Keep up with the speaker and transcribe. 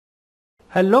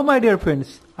Hello my dear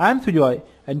friends, I am Sujoy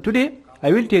and today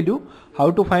I will tell you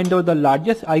how to find out the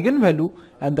largest eigenvalue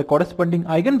and the corresponding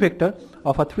eigenvector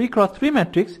of a 3x3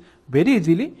 matrix very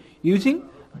easily using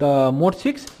the mode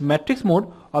 6 matrix mode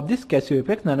of this Casio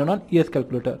fx-991ES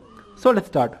calculator. So let's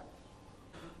start.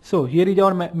 So here is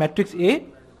our matrix A,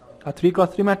 a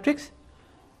 3x3 matrix.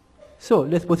 So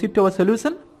let's proceed to our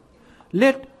solution.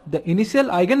 Let the initial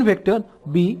eigenvector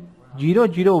be 0,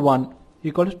 0, 1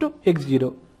 equals to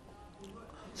x0.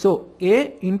 So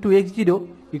A into x0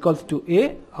 equals to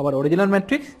A, our original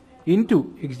matrix,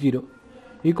 into x0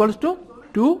 equals to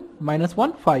 2 minus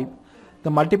 1, 5.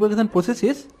 The multiplication process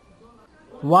is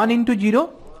 1 into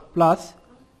 0 plus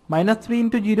minus 3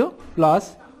 into 0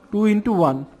 plus 2 into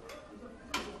 1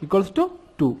 equals to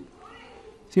 2.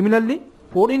 Similarly,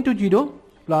 4 into 0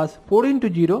 plus 4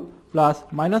 into 0 plus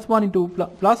minus 1 into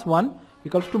plus 1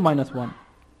 equals to minus 1.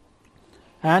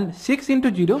 And 6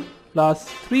 into 0 plus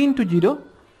 3 into 0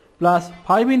 plus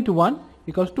 5 into 1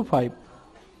 equals to 5.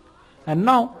 And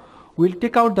now we will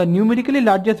take out the numerically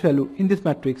largest value in this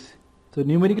matrix. So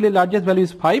numerically largest value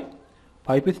is 5.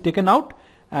 5 is taken out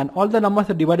and all the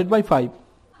numbers are divided by 5.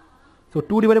 So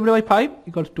 2 divided by 5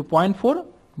 equals to 0.4,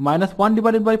 minus 1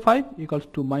 divided by 5 equals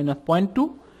to minus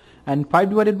 0.2, and 5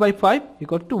 divided by 5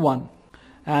 equals to 1.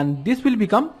 And this will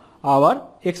become our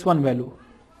x1 value,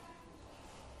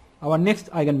 our next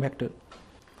eigenvector.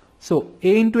 So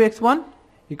A into x1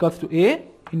 equals to A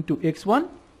into x1.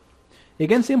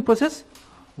 Again same process,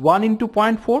 1 into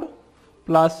 0.4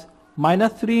 plus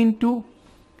minus 3 into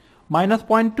minus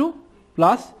 0.2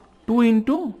 plus 2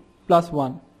 into plus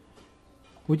 1,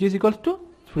 which is equals to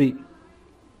 3.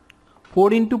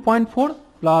 4 into 0.4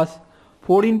 plus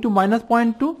 4 into minus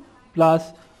 0.2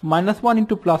 plus minus 1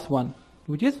 into plus 1,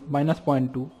 which is minus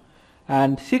 0.2.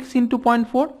 And 6 into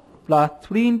 0.4 plus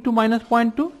 3 into minus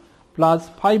 0.2 plus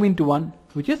 5 into 1,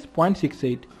 which is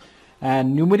 0.68.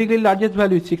 And numerically largest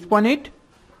value is 6.8,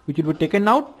 which will be taken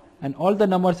out and all the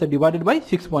numbers are divided by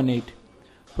 6.8.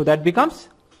 So that becomes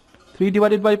 3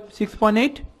 divided by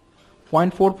 6.8,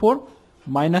 0.44,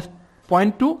 minus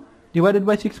 0.2 divided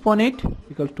by 6.8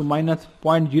 equals to minus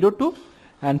 0.02,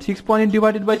 and 6.8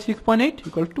 divided by 6.8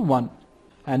 equals to 1.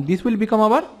 And this will become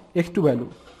our x2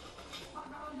 value.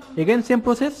 Again same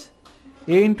process,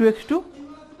 A into x2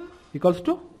 equals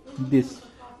to this.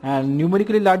 And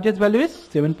numerically largest value is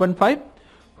 7.5,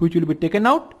 which will be taken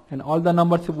out and all the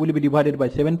numbers will be divided by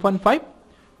 7.5,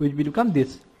 which will become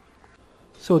this.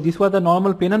 So this was the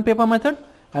normal pen and paper method,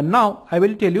 and now I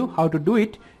will tell you how to do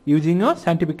it using a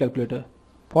scientific calculator.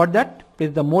 For that,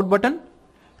 press the mode button,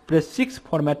 press 6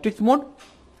 for matrix mode,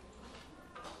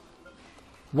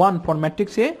 1 for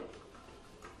matrix A,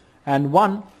 and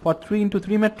 1 for 3 into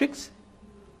 3 matrix.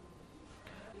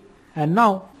 And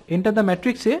now enter the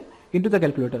matrix A into the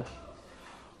calculator.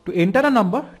 To enter a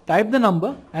number, type the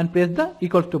number and press the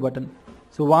equals to button.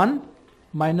 So 1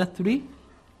 minus 3,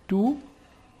 2,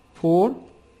 4,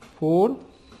 4,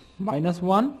 minus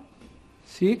 1,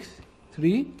 6,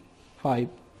 3, 5.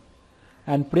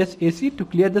 And press AC to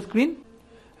clear the screen.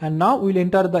 And now we will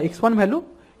enter the x1 value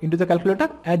into the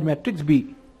calculator as matrix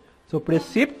B. So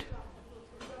press shift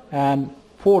and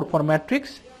 4 for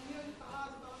matrix,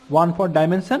 1 for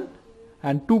dimension,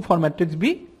 and 2 for matrix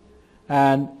B,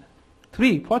 and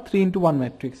 3 for 3 into 1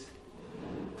 matrix.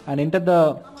 And enter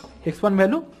the x1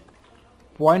 value,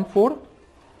 0.4,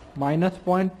 minus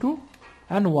 0.2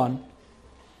 and 1.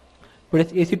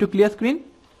 Press AC to clear screen.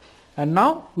 And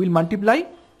now we will multiply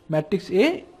matrix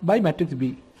A by matrix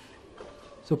B.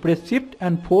 So press shift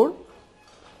and 4,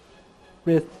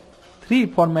 press 3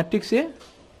 for matrix A,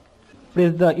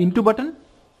 press the into button,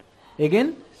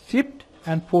 again shift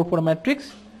and 4 for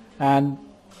matrix and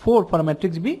 4 for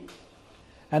matrix B,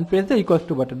 and press the equals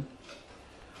to button.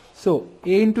 So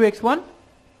A into x1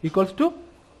 equals to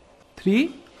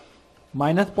 3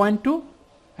 minus 0.2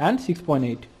 and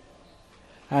 6.8.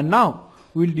 And now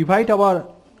we will divide our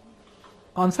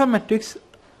answer matrix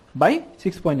by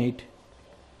 6.8.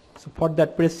 So for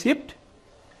that, press shift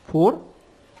 4,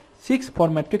 6 for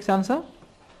matrix answer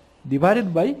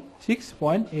divided by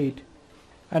 6.8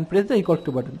 and press the equals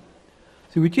to button.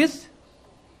 So which is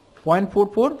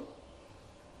 0.44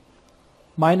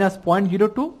 minus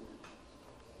 0.02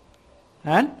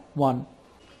 and 1.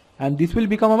 And this will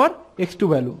become our x2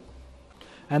 value.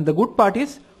 And the good part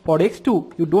is, for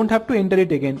x2 you don't have to enter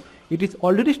it again. It is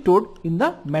already stored in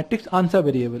the matrix answer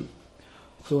variable.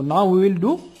 So now we will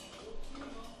do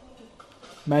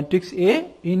matrix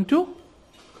A into,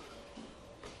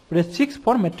 press 6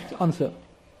 for matrix answer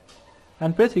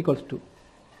and press equals to.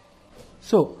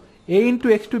 So A into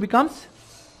x2 becomes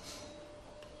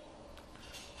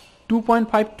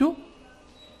 2.52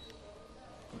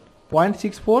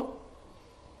 0.64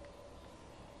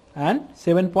 and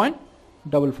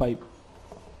 7.55,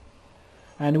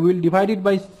 and we will divide it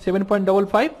by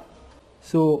 7.55.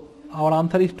 So our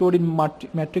answer is stored in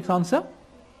matrix answer.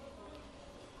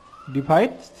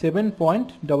 Divide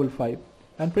 7.55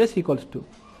 and press equals to,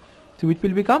 so which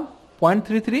will become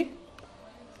 0.33,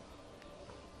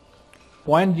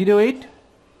 0.08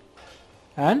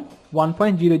 and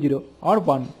 1.00 or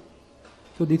 1.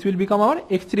 So this will become our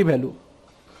x3 value.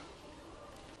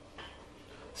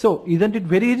 So isn't it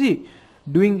very easy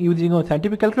doing using a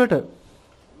scientific calculator?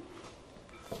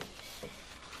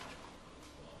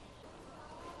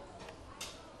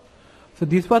 So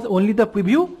this was only the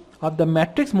preview of the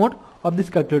matrix mode of this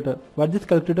calculator, what this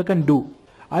calculator can do.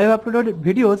 I have uploaded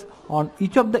videos on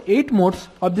each of the 8 modes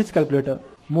of this calculator.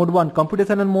 Mode 1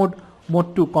 computational mode,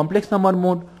 mode 2 complex number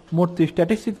mode, mode 3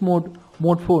 statistics mode,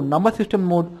 mode 4 number system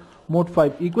mode, mode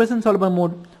 5 equation solver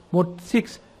mode, mode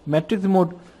 6 matrix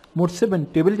mode, mode 7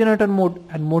 table generator mode,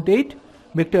 and mode 8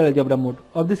 vector algebra mode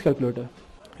of this calculator.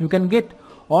 You can get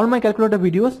all my calculator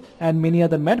videos and many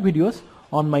other math videos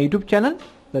on my YouTube channel.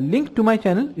 The link to my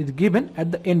channel is given at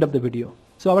the end of the video.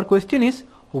 So our question is,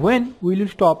 when will you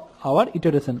stop our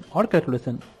iteration or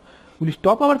calculation? We will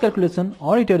stop our calculation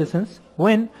or iterations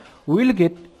when we will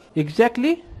get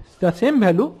exactly the same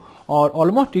value or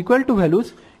almost equal to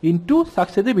values in 2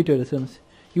 successive iterations.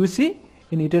 You see,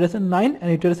 in iteration 9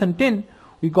 and iteration 10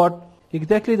 we got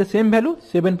exactly the same value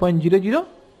 7.00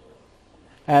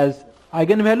 as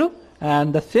eigenvalue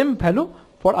and the same value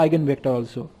for eigenvector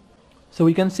also. So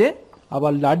we can say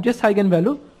our largest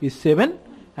eigenvalue is 7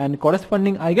 and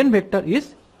corresponding eigenvector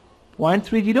is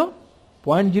 0.30,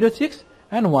 0.06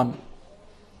 and 1.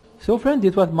 So friends,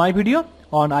 this was my video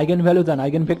on eigenvalues and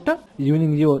eigenvector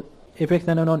using your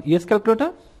fx-991ES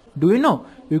calculator. Do you know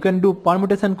you can do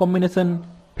permutation, combination,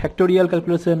 factorial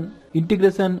calculation,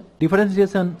 integration,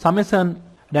 differentiation, summation,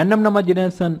 random number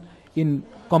generation in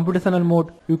computational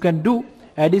mode. You can do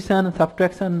addition,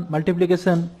 subtraction,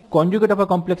 multiplication, conjugate of a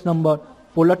complex number,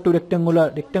 polar to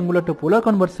rectangular, rectangular to polar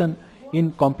conversion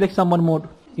in complex number mode.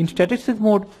 In statistics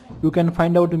mode, you can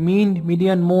find out mean,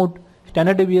 median, mode,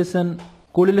 standard deviation,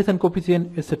 correlation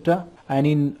coefficient, etc. And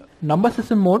in number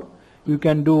system mode, you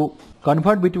can do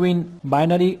convert between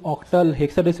binary, octal,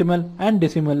 hexadecimal and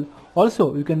decimal.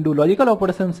 Also, you can do logical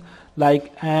operations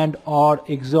like AND, OR,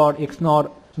 XOR,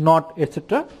 XNOR, NOT,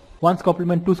 etc. 1's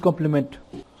complement, 2's complement.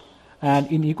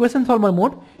 And in equation solver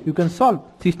mode, you can solve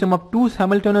system of 2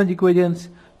 simultaneous equations,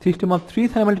 system of 3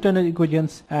 simultaneous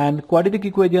equations, and quadratic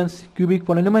equations, cubic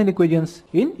polynomial equations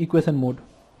in equation mode.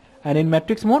 And in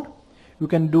matrix mode, you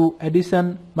can do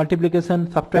addition,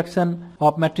 multiplication, subtraction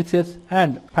of matrices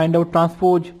and find out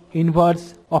transpose,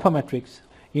 inverse of a matrix.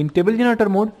 In table generator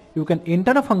mode, you can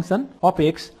enter a function of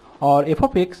x or f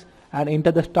of x and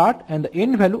enter the start and the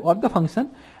end value of the function,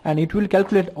 and it will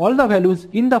calculate all the values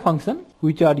in the function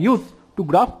which are used to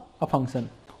graph a function.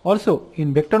 Also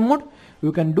in vector mode,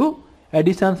 you can do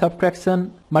addition,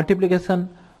 subtraction, multiplication,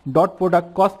 dot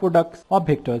product, cross products of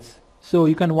vectors. So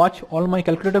you can watch all my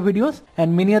calculator videos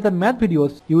and many other math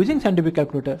videos using scientific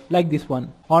calculator like this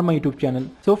one on my YouTube channel.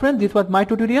 So friends, this was my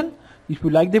tutorial. If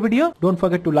you like the video, don't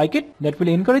forget to like it. That will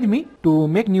encourage me to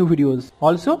make new videos.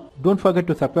 Also, don't forget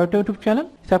to subscribe to YouTube channel.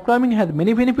 Subscribing has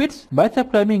many benefits. By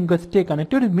subscribing, you can stay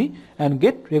connected with me and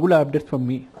get regular updates from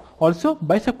me. Also,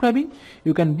 by subscribing,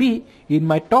 you can be in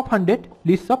my top 100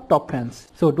 list of top fans.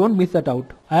 So don't miss that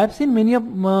out. I have seen many of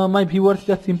my viewers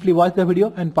just simply watch the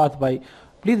video and pass by.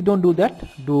 Please don't do that.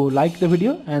 Do like the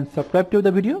video and subscribe to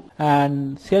the video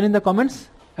and share in the comments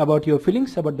about your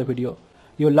feelings about the video.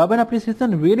 Your love and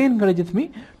appreciation really encourages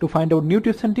me to find out new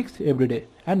tips and tricks every day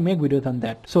and make videos on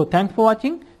that. So thanks for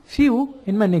watching. See you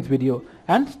in my next video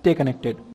and stay connected.